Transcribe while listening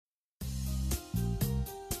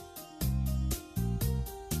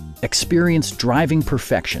Experience driving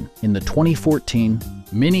perfection in the 2014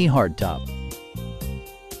 MINI Hardtop.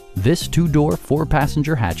 This two-door,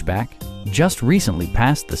 four-passenger hatchback just recently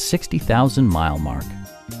passed the 60,000-mile mark.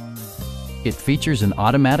 It features an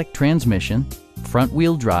automatic transmission,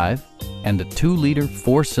 front-wheel drive, and a 2-liter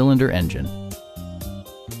four-cylinder engine.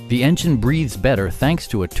 The engine breathes better thanks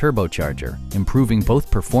to a turbocharger, improving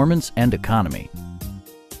both performance and economy.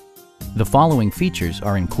 The following features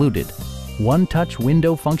are included: one-touch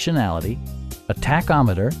window functionality, a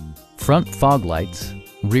tachometer, front fog lights,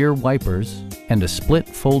 rear wipers, and a split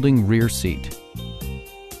folding rear seat.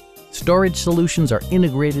 Storage solutions are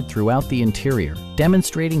integrated throughout the interior,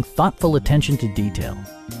 demonstrating thoughtful attention to detail.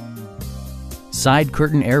 Side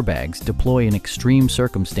curtain airbags deploy in extreme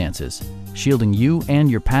circumstances, shielding you and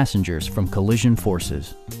your passengers from collision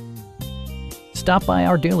forces. Stop by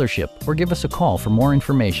our dealership or give us a call for more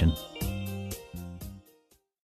information.